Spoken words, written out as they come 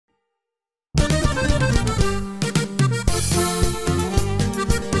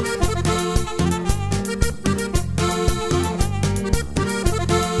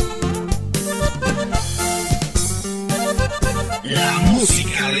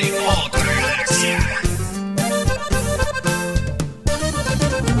en otra galaxia.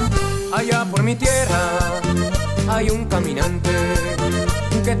 Allá por mi tierra hay un caminante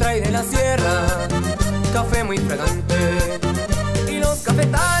que trae de la sierra café muy fragante. Y los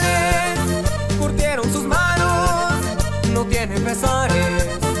cafetales curtieron sus manos, no tiene pesares,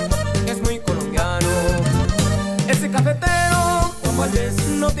 es muy colombiano. Ese cafetero, Juan Valdés,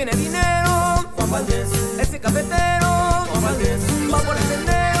 no tiene dinero, Juan Valdés. Ese cafetero, Juan Valdés, va por el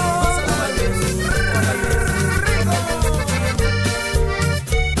sendero, Juan Valdés, Juan Valdés.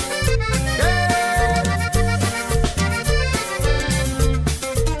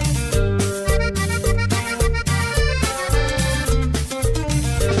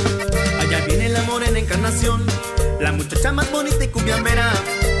 Encarnación, la muchacha más bonita y cumbiambera.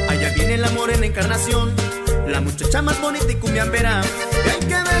 Allá viene la morena encarnación, la muchacha más bonita y cumbiambera. Y hay que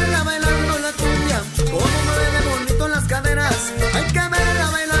verla bailando la cumbia, como mueve bonito las caderas. Hay que